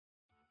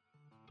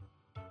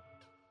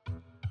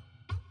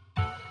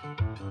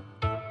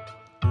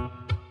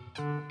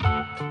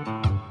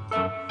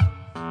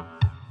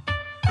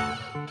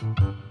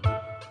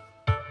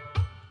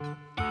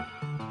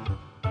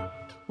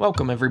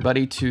Welcome,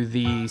 everybody, to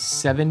the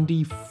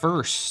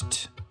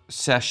 71st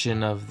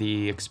session of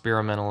the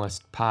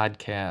Experimentalist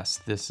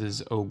podcast. This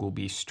is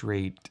Ogilby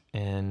Straight,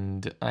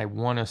 and I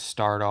want to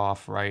start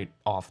off right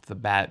off the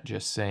bat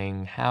just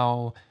saying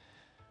how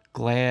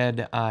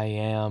glad I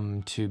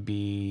am to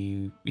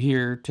be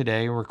here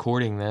today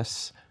recording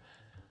this.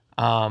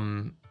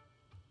 And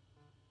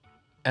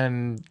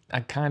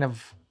I kind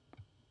of,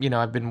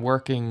 I've been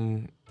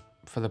working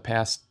for the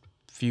past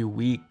few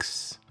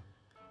weeks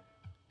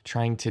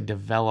trying to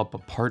develop a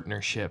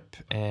partnership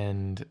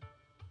and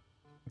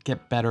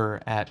get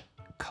better at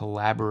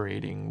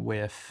collaborating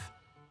with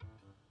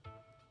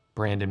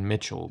Brandon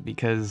Mitchell,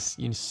 because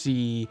you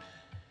see,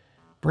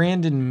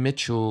 Brandon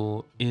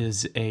Mitchell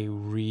is a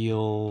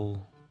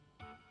real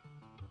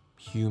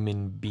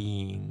human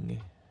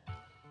being,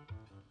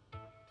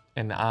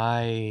 and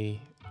I,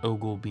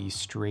 Ogilby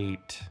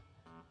Straight,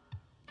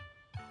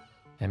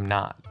 am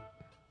not.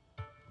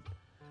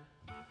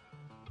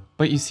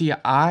 But you see,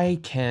 I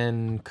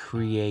can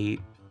create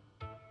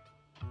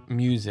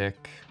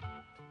music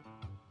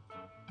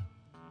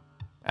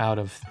out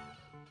of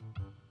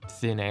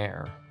thin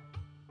air.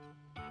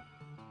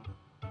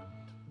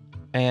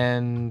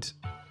 And,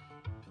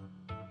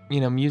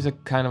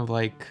 music kind of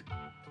like,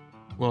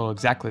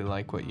 exactly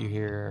like what you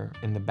hear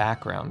in the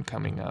background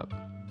coming up.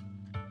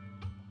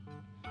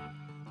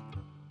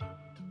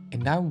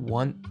 And I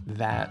want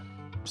that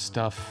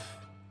stuff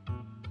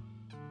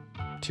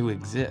to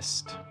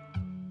exist.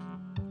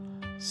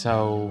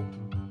 So,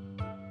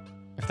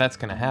 if that's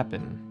gonna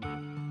happen,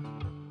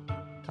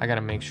 I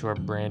gotta make sure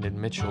Brandon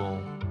Mitchell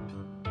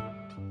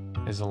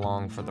is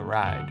along for the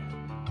ride,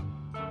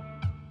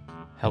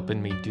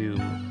 helping me do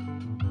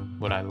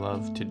what I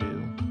love to do.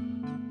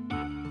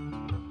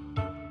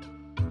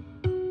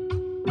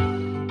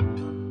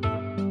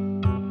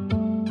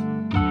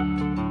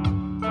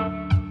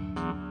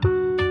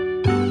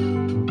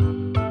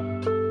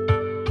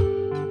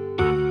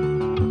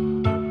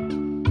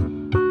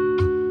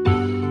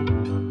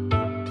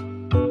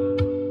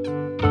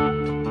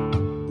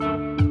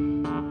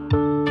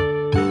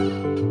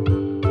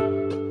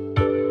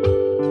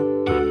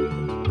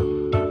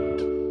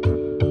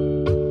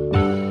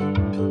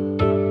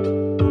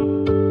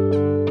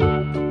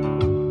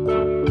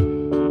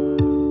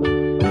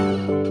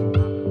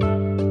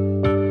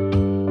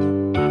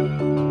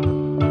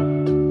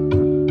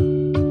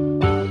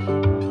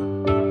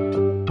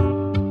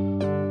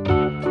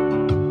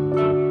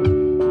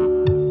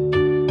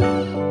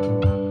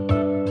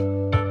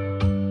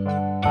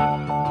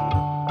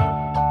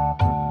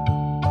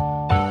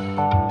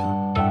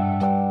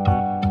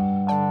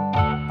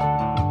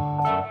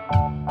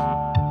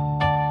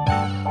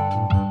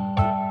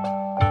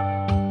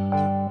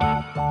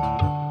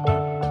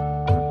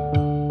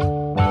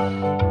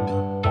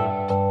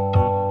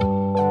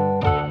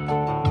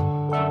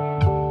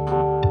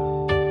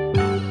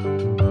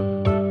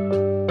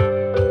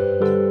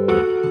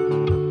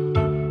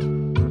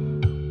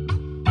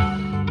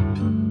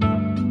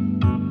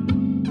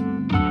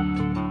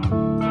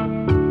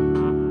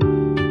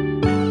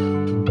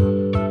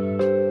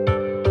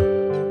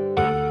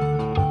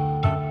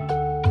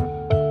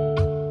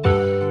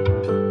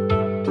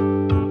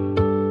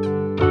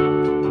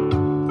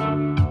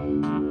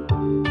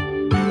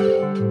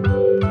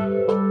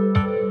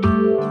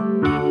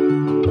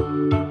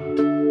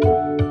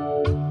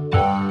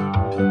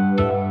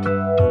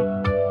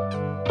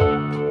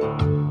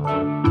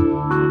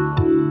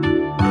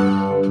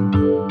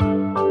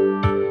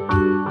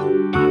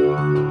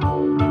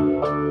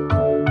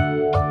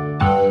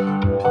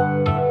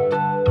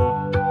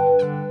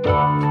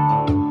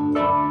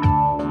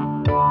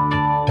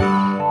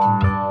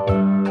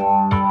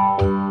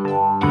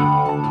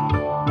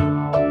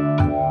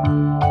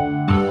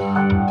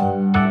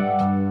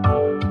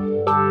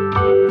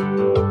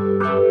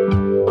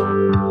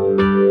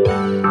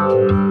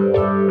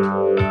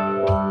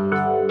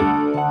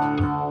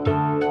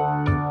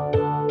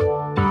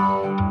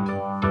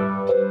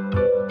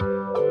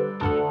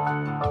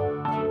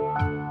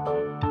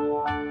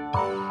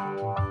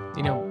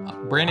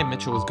 Brandon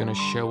Mitchell was going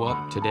to show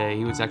up today.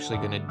 He was actually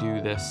going to do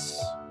this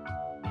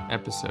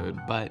episode,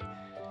 but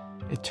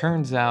it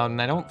turns out,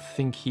 and I don't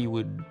think he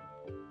would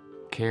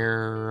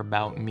care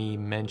about me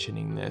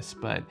mentioning this,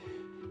 but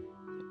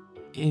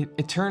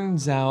it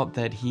turns out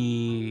that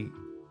he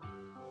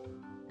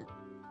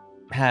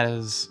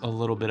has a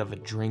little bit of a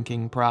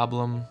drinking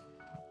problem,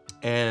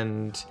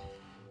 and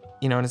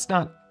and it's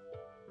not,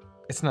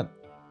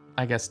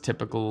 I guess,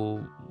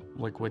 typical,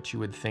 like what you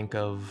would think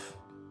of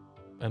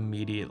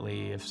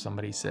immediately if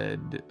somebody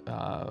said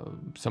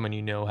someone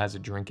has a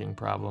drinking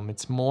problem.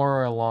 It's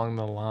more along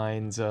the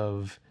lines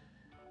of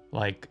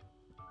like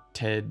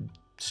Ted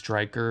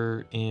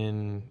Stryker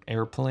in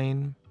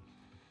Airplane,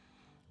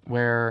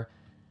 where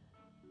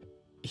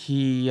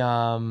he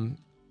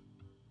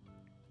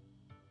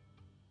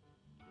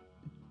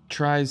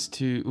tries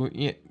to,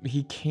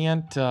 he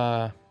can't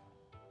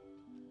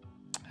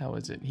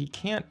he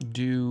can't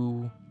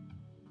do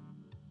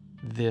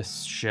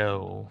this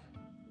show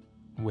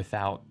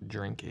without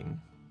drinking.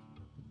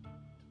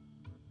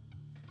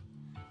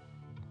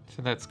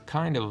 So that's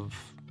kind of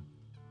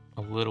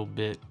a little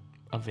bit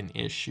of an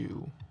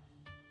issue.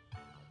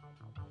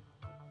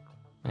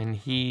 And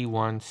he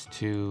wants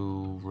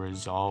to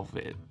resolve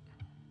it.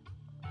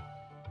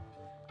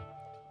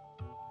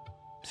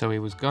 So he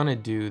was gonna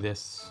do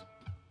this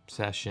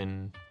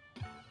session,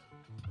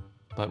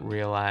 but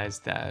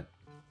realized that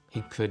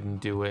he couldn't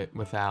do it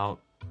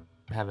without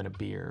having a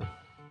beer.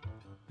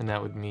 And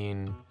that would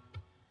mean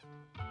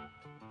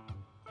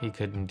he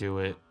couldn't do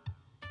it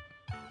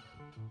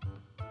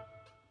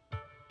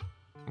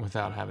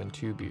without having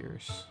 2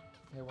 beers.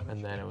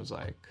 And then it was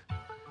like,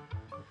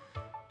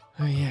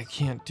 oh yeah, I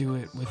can't do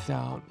it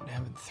without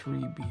having 3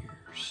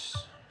 beers.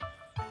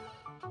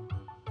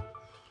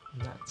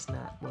 And that's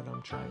not what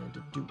I'm trying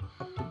to do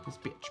up in this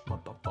bitch,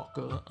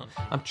 motherfucker.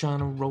 I'm trying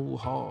to roll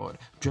hard,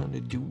 trying to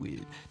do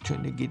it,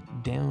 trying to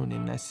get down,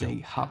 and I say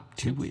hop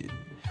to it.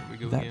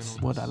 That's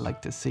what I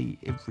like to say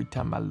every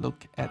time I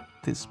look at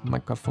this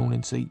microphone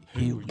and say,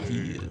 hell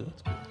yeah.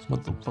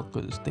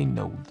 Motherfuckers, they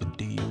know the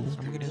deal.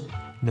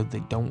 No,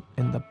 they don't,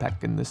 and they're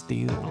packing the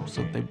steel.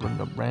 So they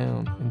run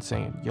around and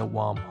saying, yo,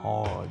 I'm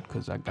hard,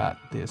 cause I got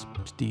this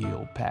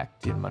steel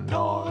packed in my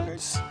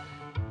nards.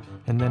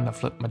 And then I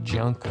flip my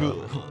junk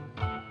up.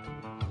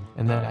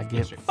 And then I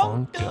get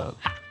funked up.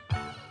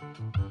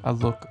 I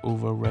look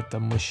over at the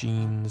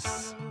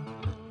machines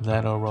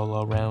that are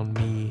all around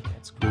me,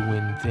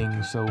 doing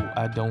things so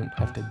I don't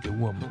have to do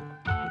them.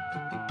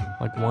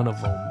 Like one of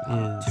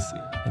them is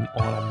an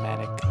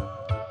automatic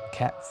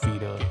cat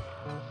feeder,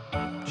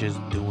 just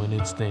doing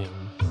its thing.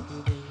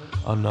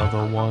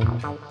 Another one.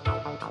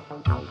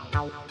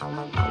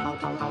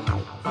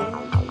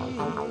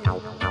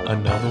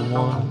 Another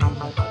one.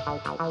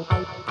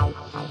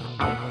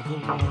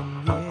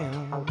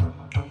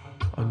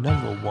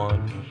 Another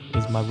one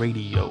is my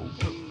radio.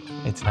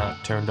 It's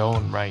not turned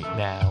on right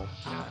now,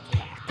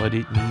 but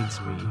it needs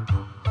me.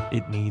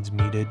 It needs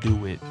me to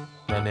do it.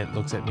 Then it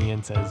looks at me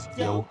and says,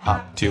 yo,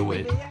 hop to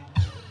it.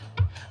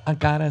 I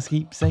gotta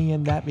keep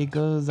saying that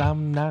because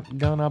I'm not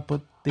gonna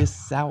put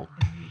this out.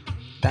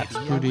 That's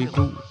pretty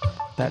cool.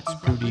 That's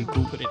pretty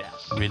cool.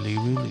 Really,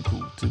 really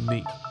cool to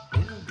me.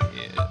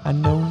 I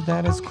know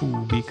that it's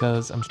cool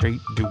because I'm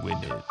straight doing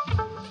it.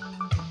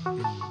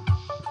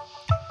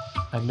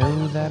 I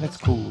know that it's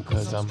cool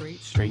cause I'm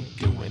straight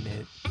doing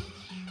it.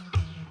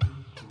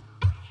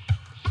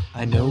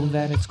 I know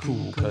that it's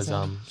cool cause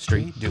I'm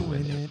straight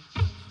doing it.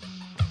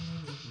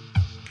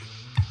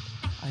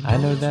 I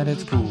know that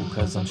it's cool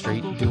cause I'm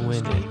straight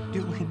doing it.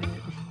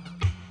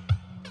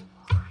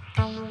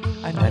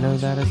 I know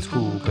that it's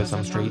cool cause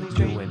I'm straight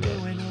doing it.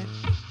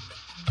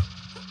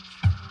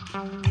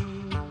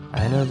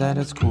 I know that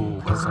it's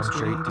cool cause I'm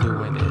straight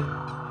doing it.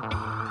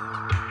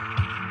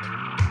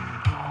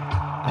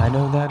 I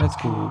know that it's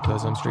cool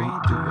cause I'm straight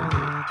doing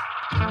it.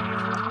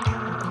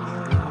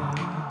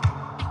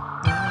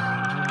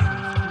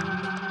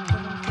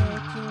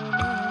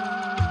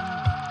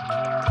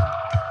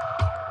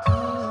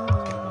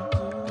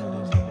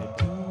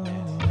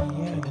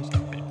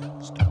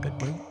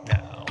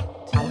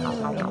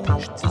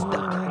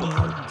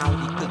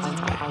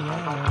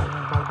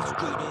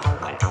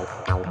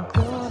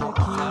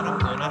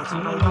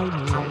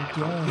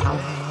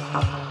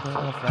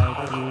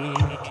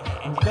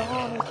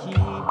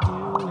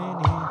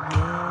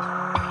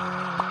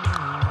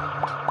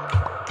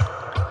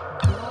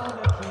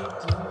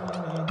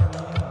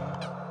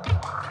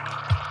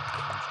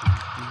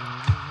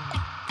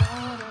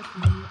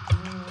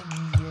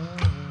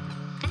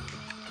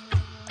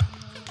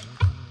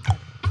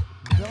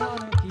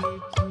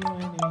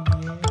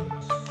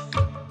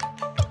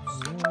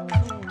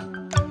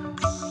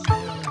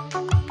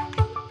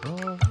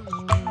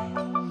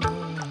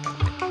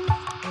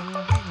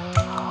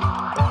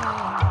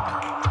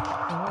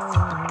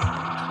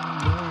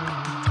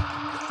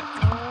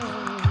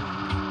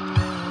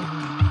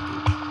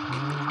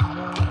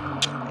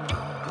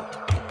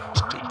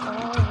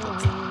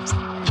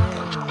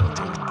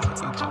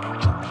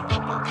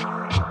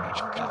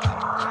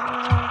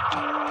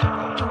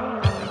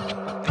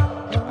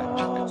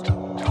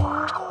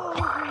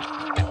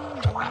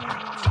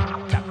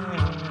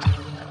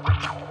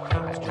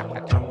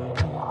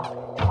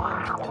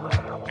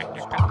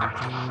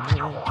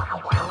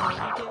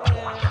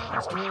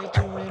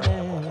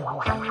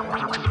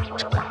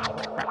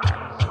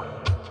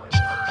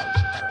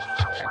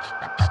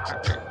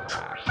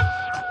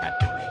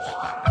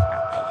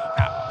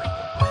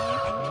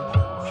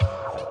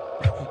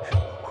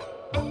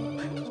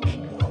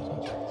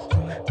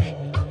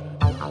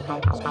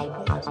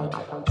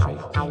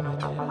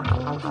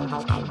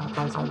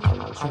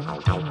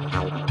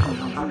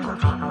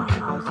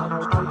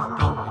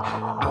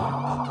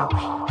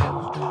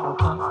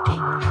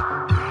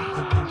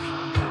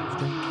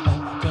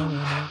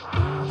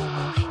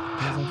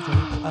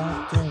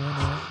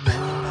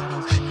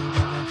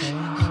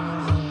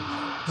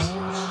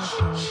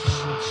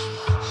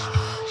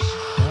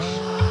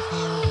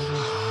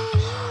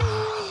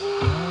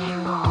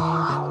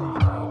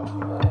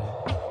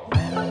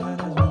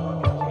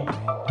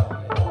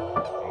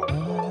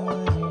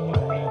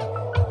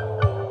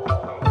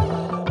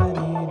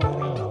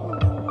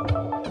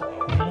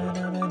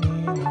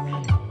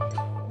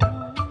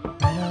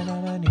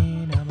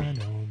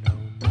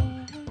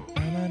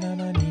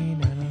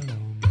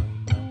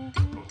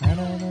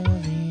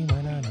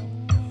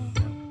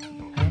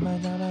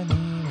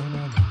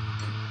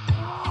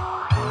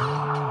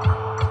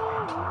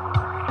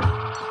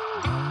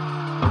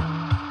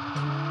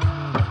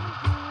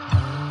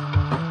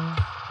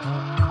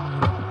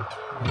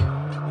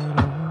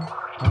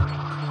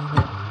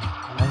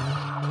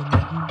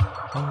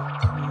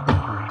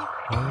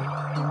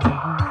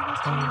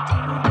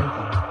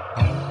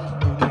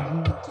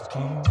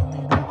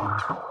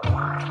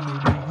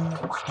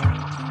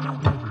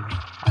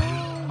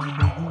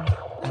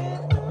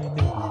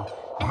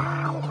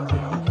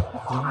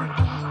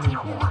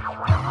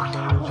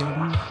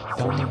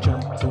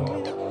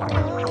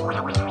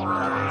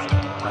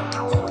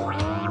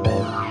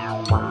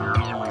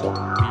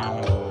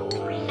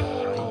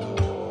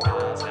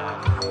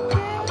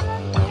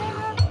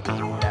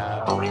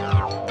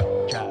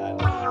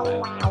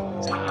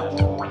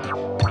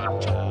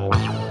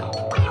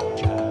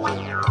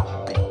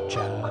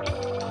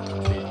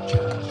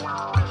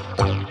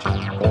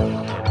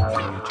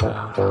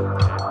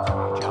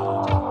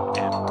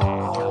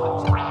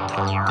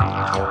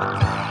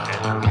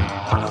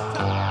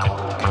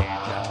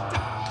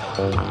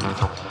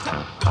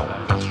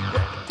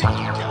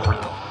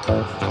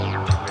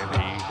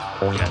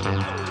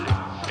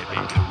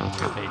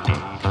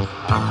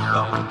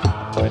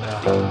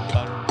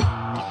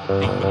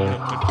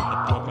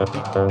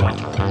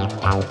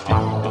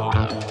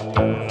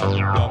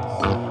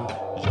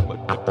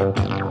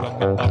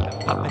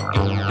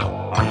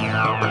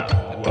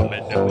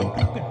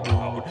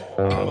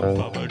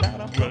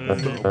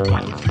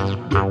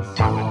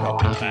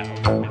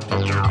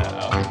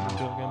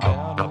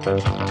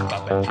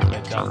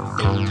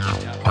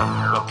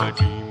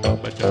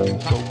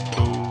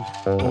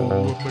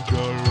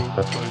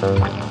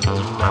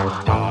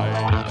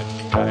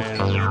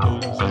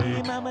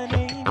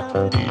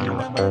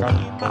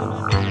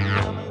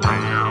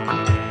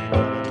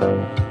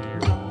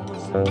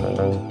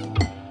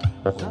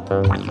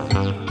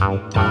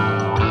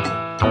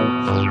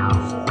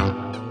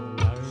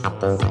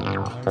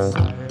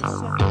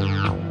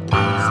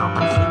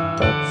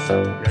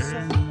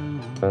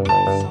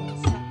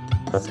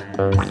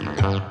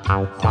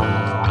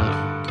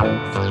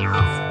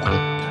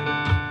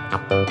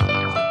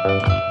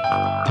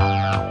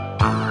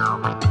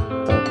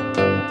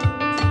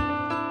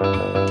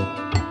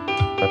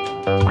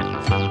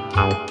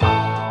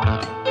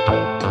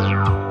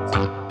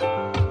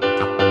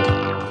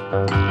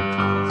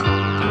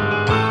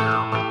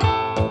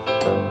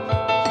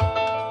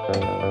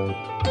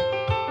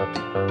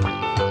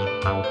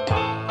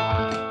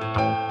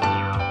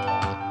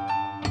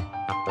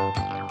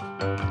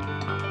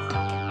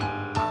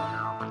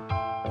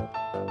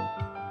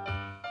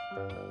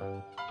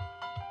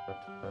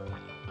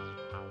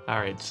 All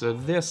right, so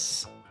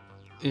this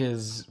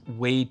is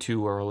way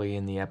too early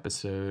in the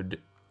episode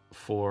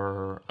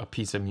for a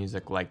piece of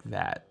music like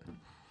that.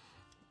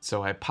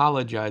 So I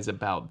apologize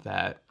about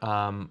that.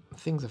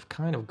 Things have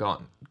kind of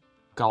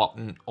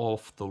gotten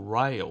off the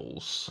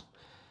rails.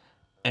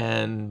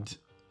 And,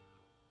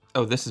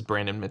 oh, this is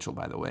Brandon Mitchell,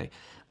 by the way.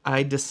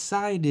 I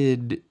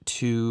decided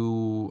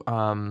to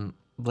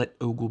let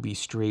Ogilby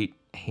Straight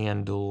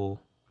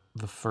handle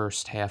the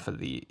first half of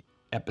the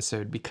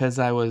episode because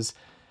I was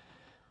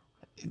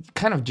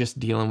kind of just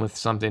dealing with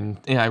something.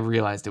 I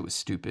realized it was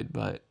stupid,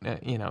 but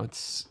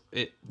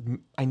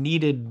I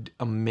needed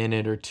a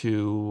minute or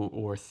two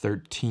or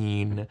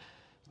 13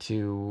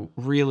 to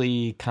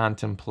really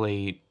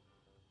contemplate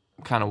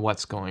kind of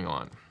what's going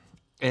on.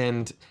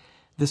 And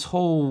this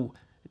whole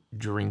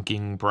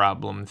drinking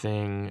problem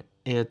thing,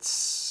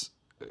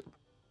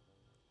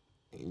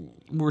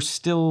 we're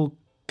still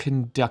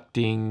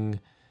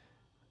conducting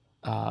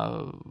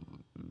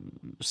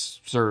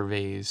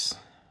surveys.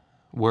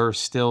 We're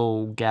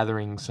still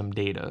gathering some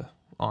data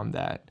on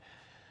that.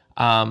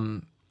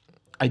 I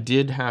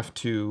did have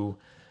to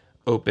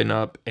open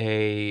up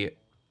a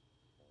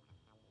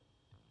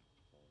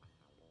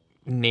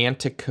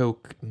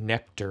Nanticoke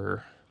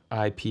Nectar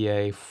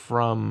IPA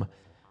from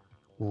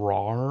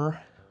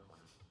RAR,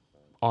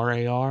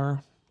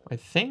 R-A-R, I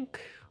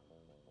think.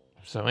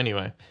 So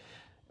anyway,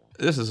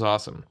 this is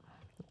awesome.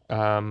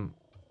 From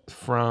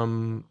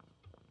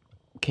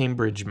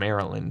Cambridge,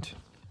 Maryland.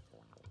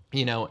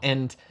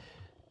 And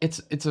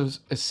it's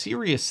a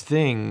serious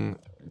thing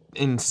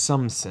in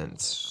some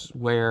sense,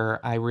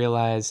 where I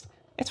realized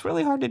it's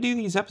really hard to do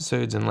these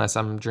episodes unless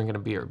I'm drinking a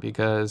beer,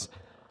 because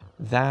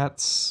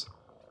that's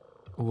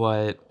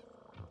what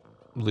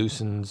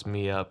loosens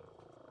me up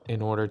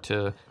in order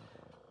to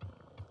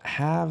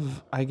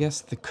have, I guess,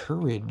 the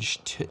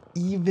courage to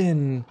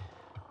even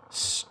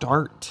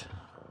start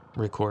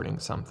recording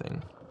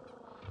something.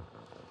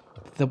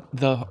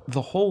 The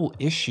whole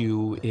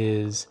issue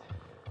is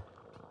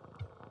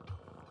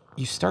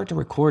you start to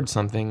record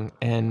something,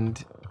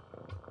 and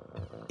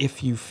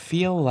if you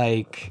feel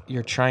like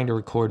you're trying to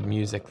record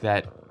music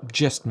that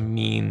just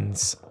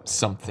means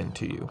something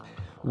to you,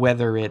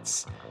 whether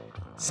it's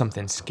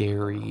something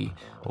scary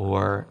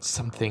or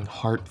something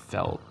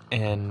heartfelt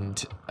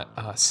and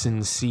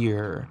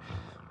sincere,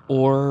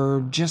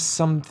 or just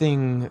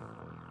something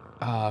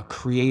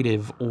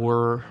creative,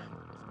 or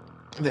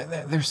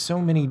there's so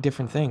many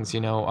different things,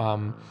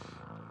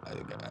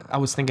 I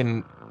was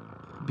thinking,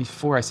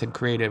 before I said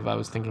creative, I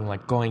was thinking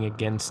like going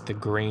against the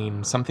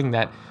grain, something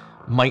that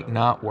might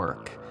not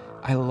work.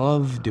 I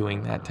love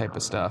doing that type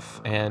of stuff,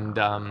 and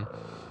I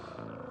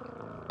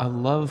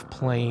love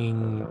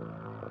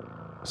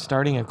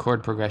starting a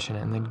chord progression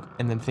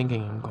and then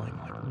thinking and going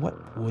like,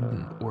 what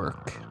wouldn't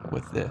work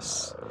with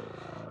this?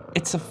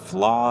 It's a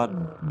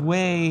flawed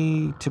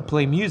way to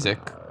play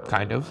music,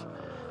 kind of,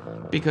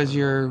 because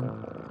you're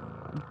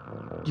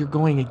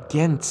going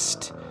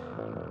against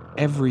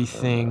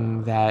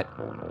everything that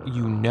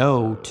you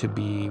know to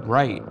be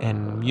right.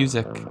 And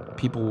music,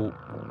 people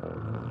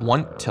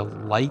want to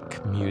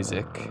like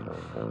music,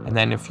 and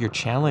then if you're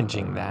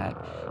challenging that,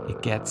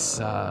 it gets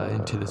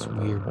into this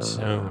weird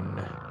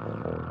zone.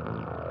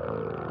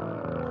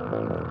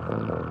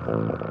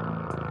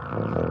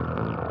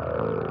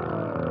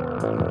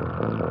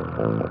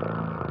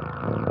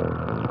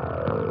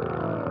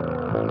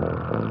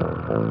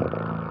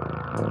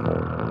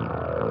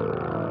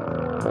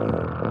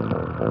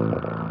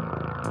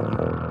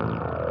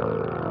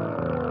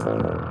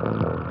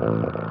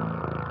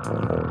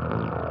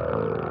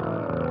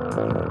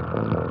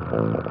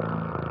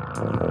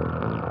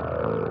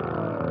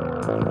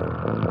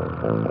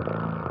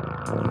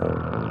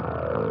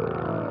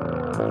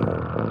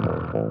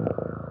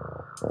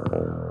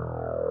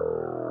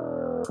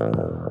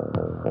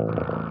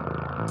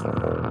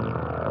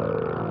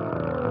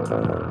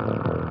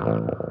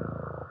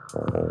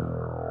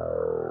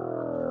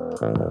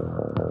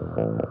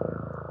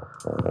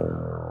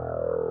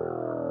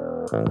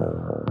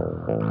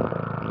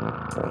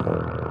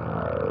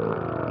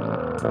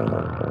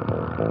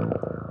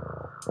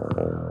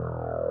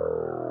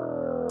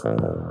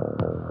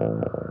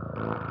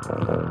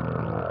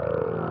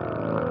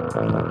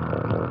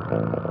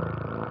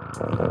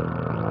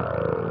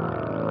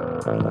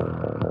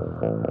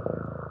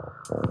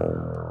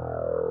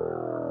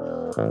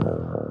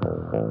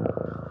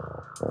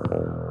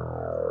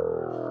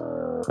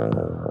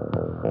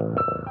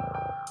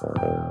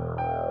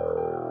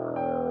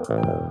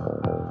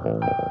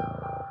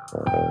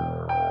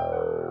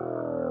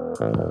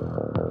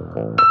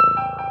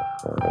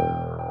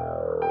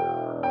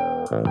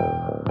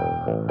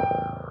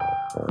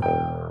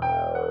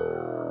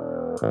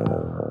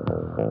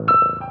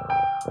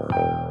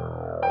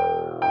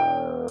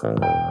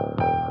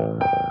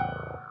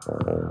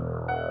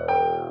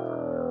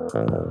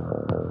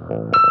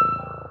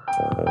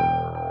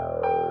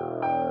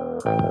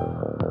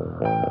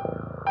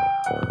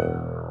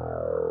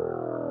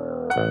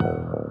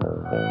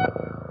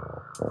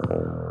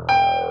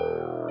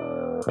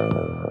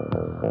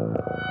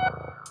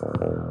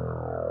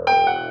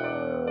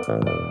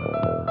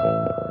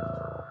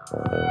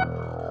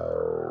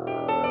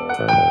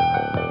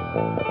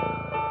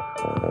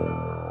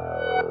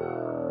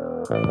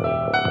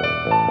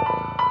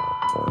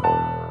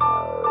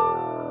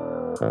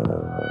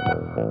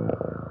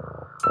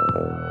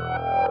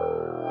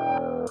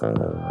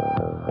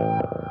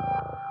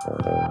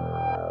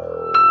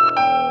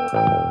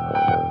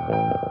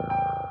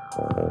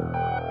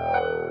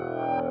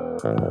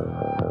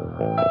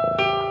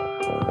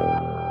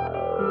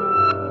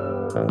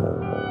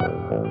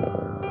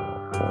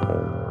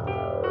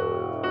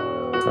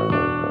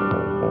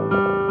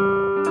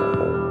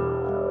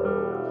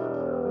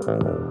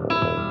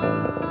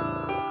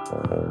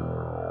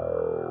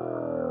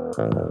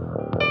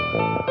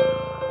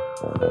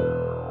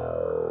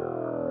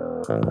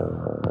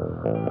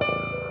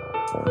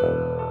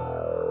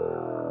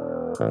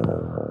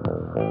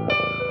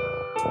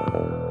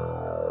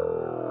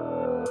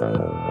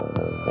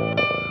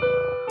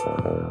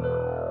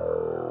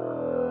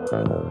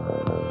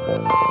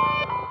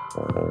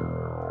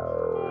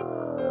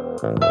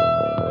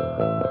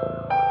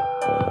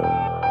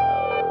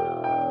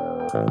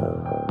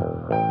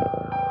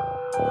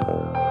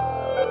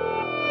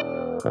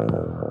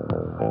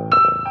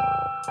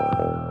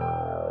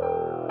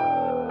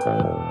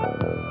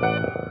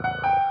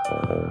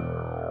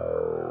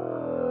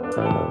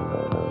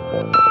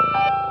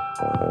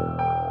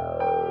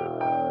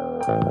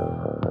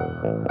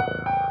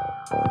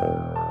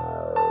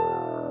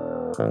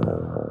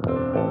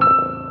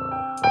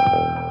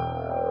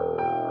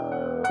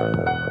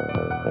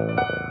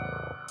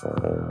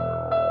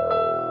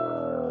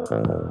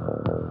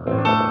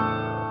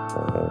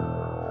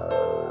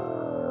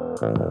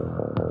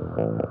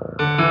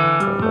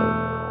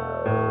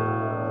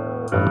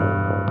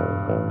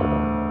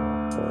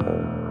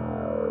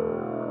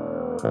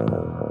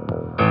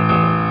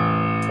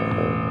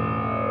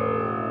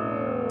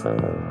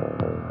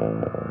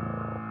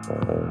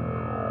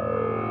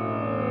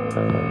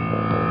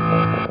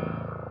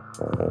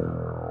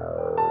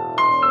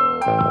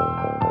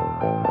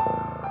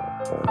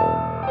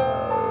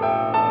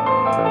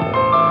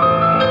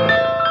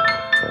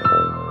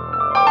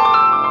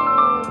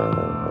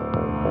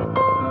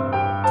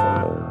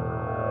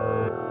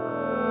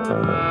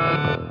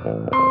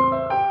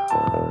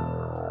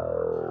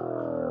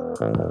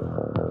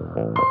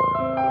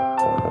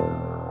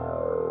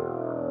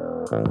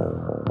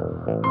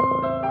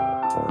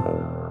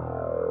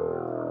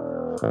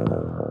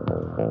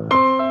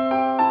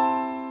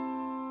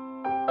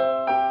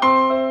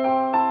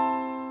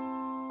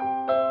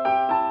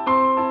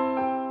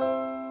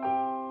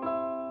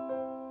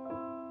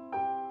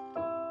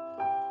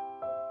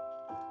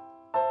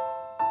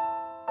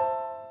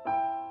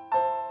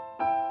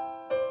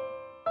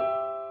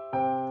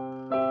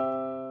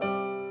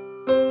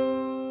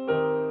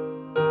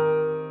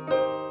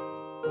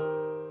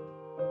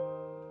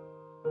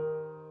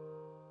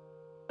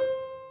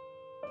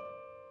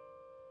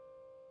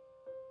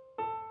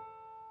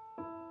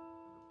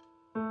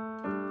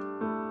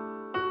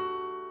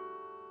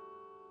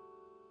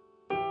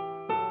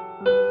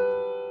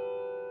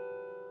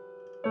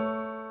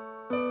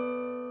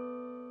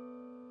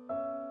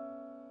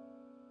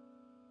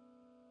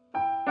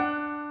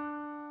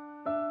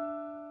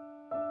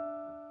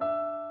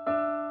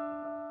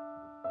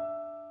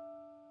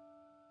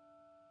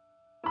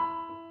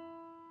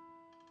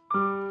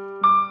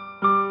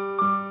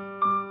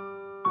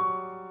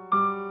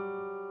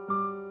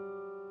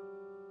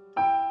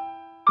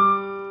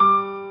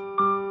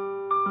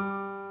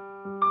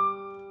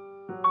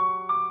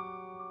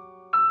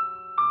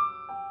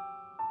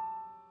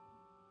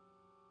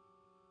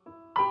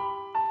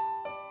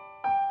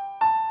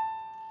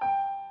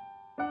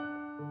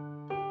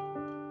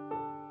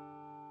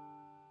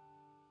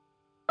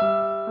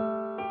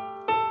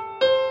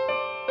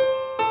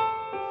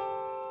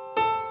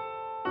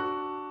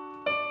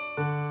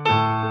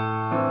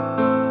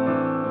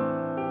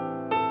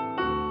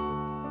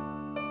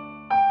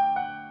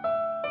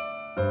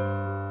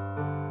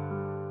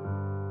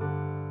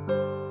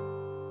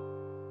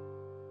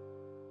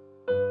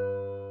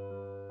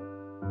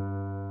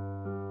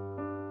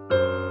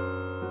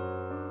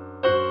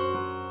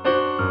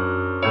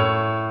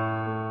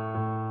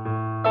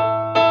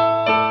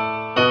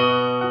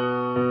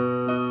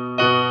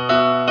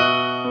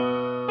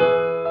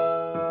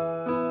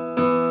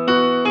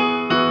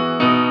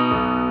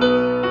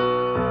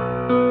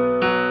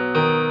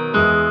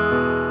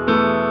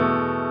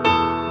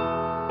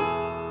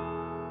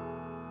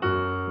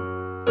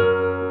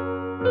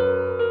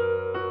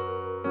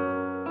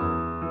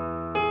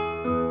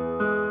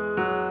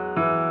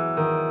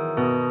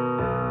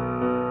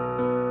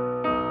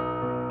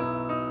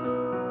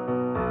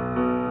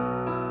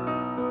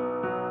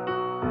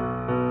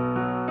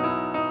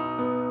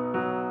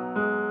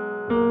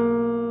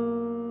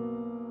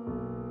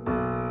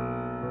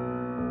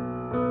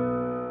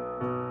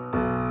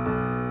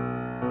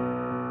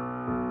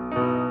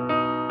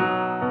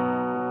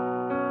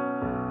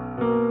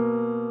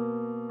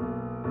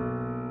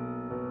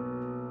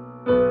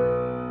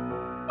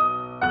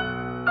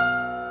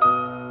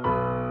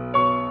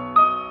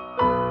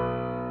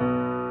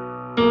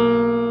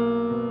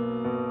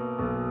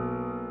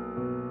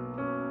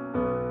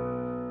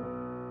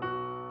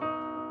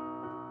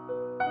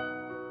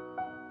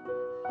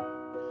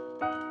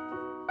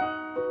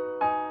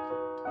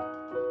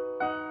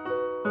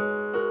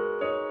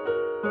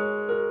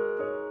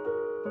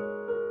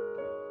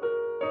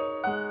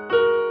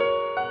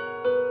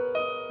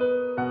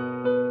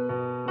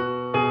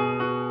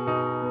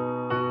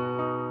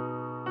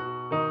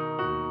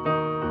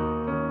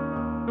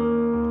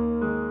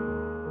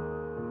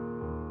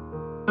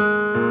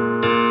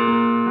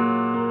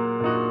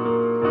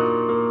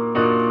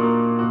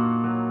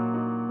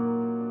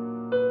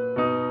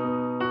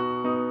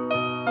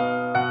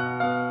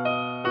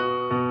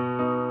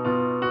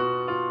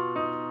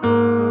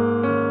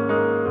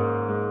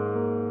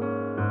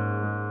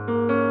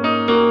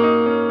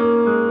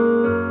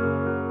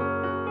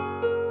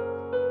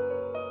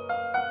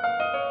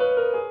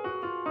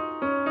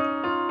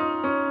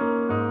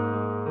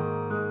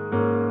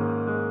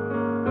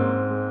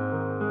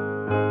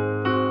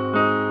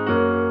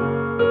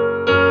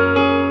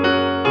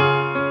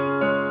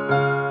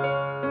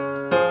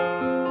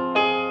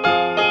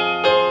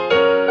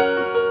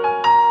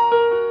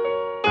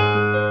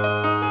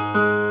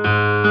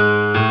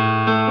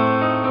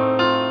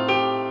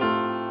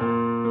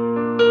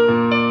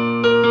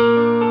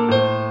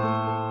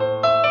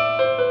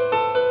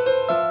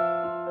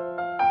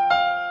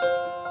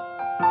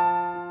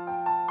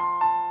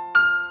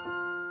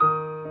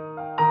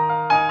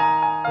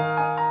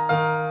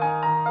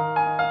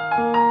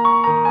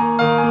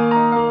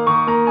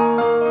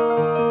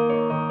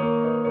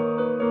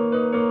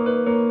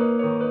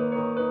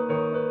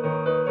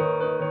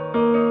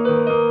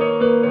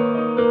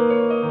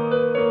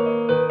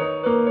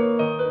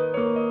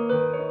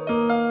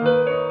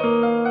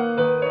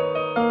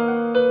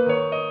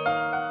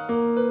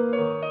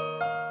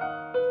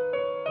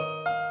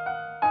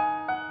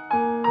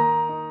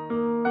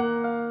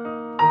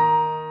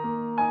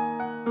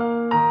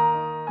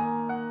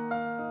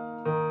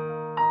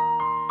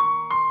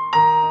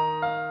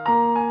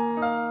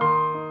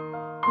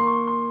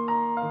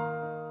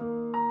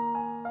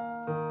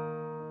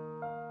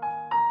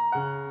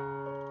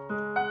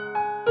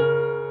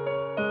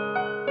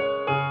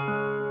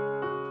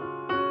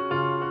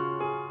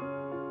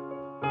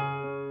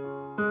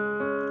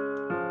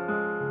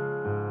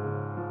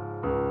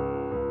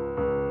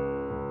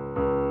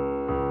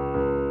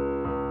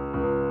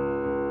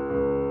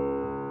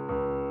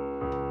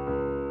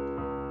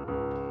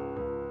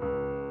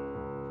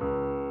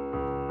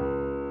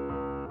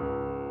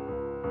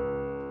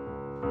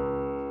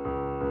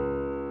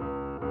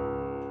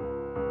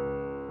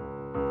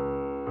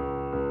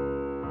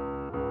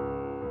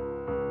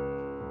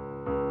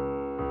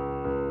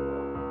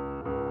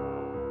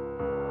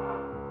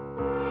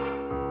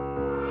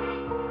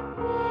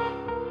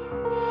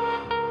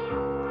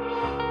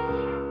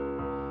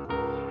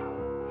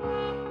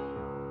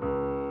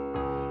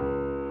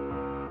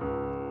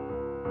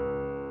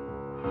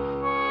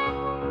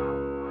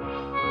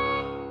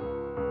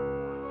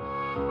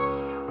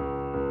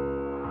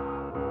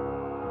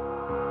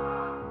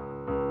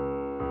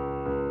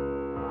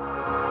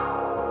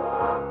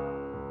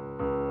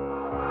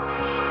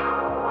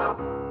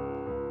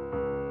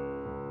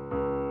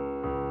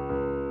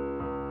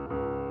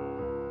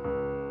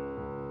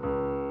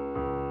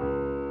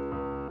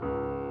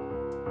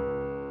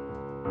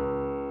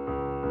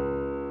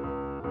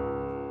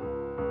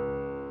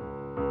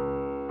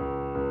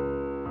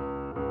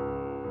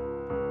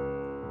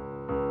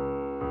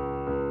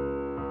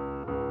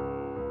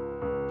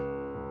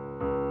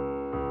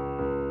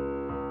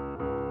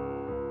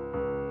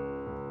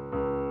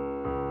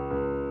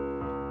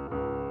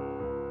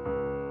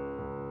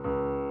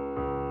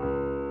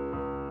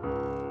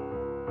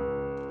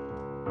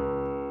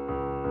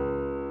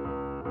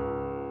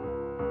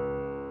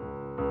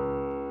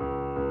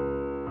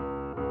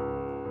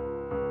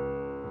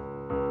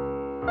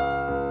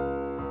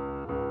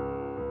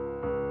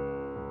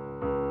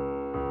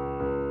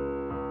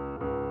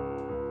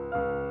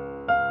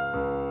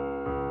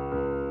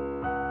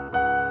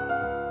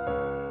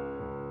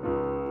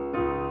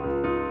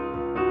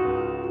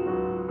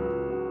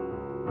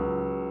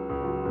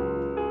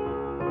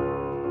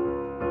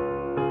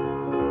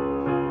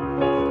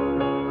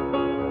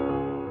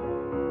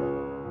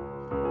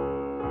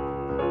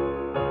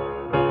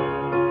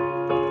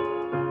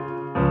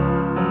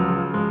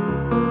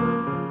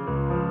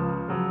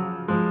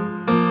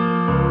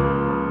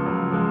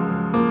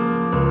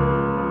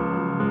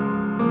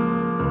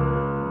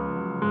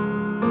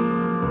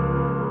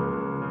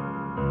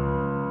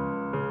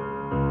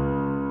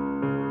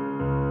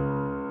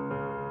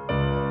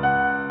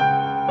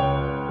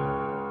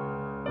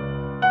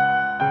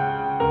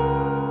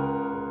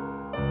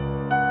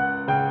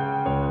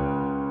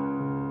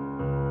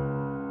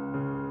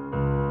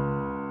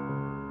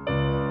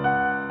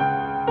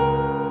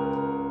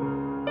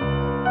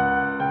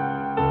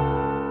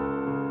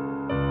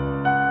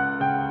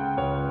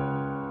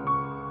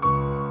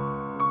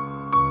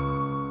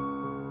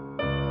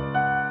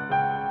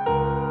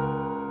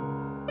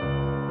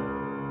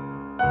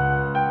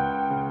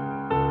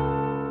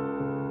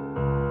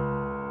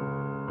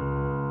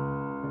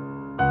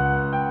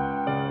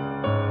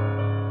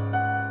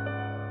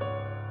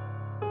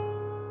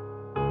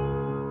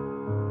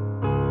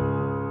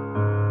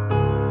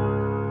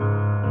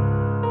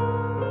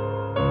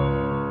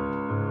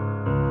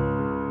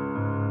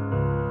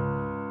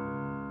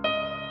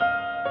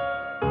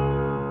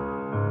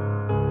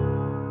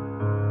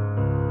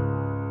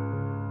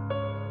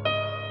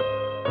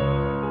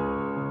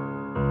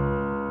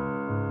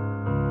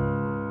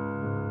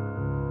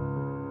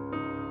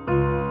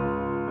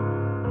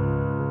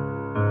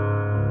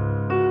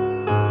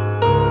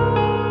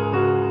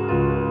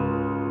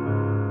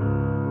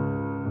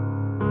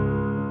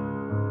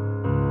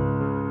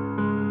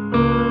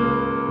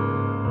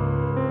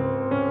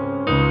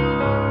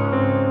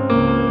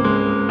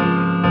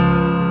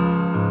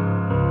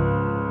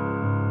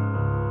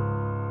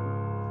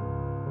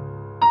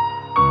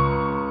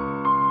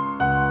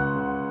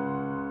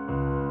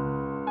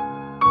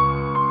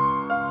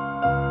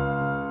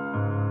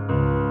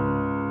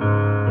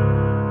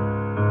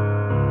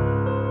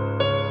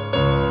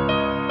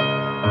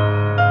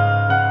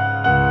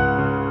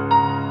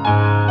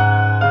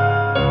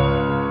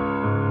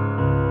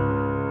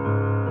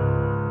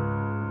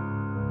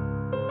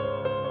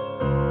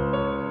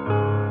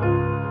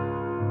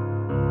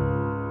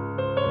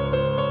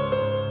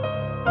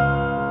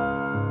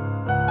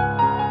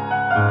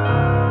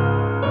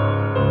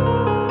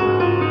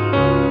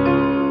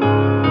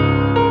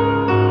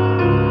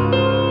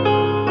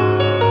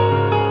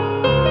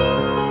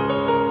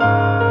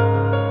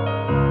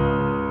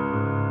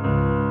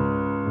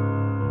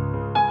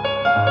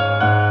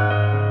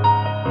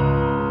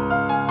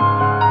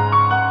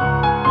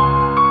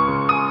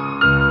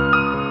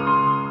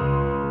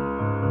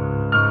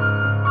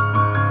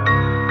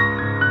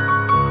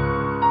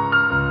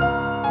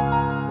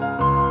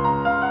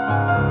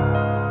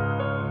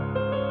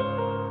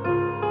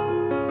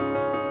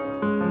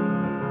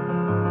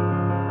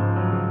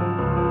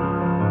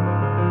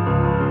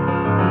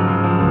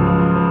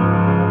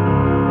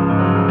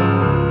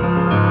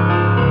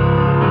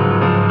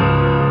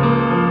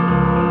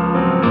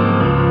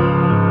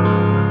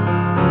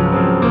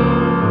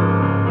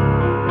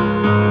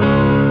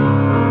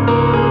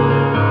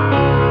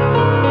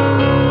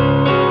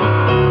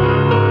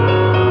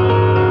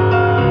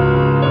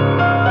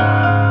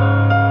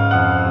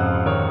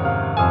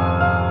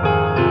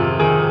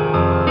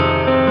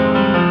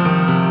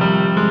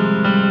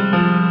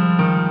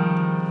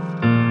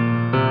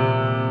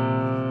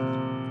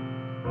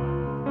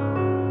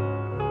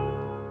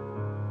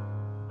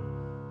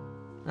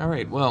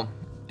 right, well,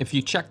 if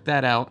you check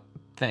that out,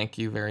 thank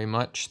you very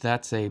much.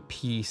 That's a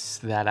piece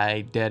that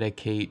I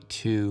dedicate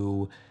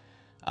to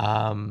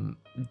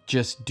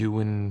just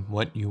doing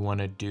what you want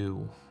to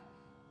do.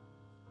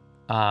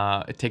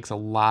 It takes a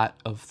lot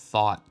of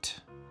thought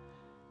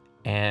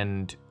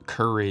and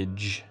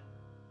courage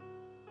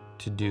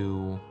to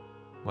do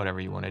whatever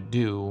you want to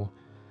do.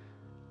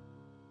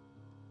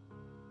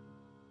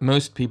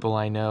 Most people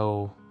I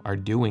know are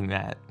doing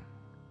that.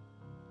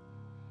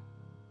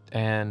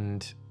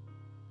 And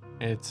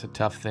it's a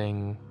tough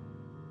thing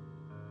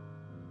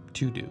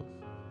to do.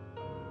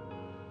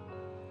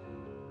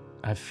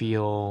 I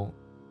feel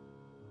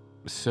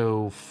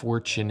so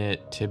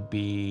fortunate to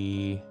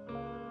be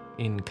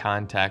in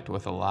contact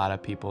with a lot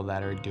of people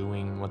that are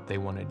doing what they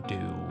want to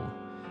do.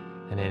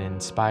 And it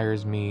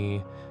inspires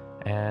me.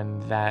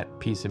 And that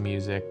piece of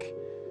music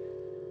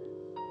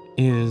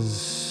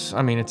is,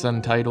 I mean, it's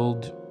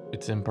untitled,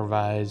 it's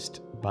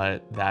improvised,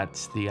 but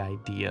that's the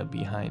idea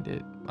behind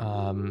it.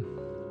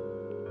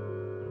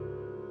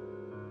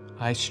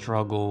 I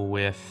struggle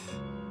with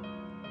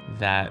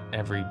that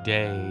every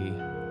day.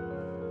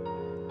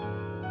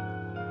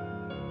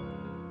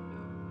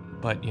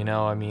 But, you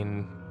know, I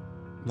mean,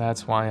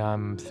 that's why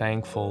I'm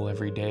thankful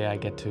every day I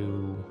get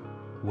to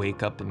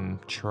wake up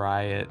and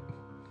try it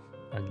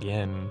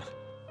again.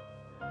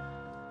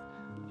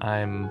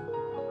 I'm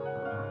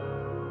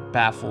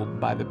baffled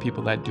by the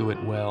people that do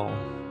it well.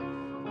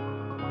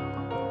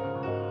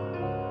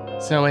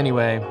 So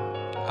anyway,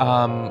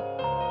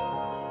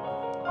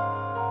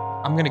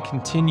 I'm going to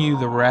continue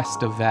the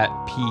rest of that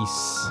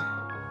piece.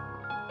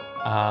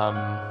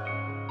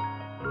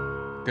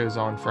 Goes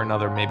on for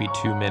another maybe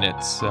 2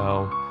 minutes,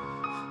 so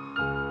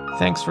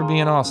thanks for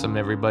being awesome,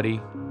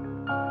 everybody.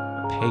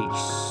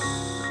 Peace.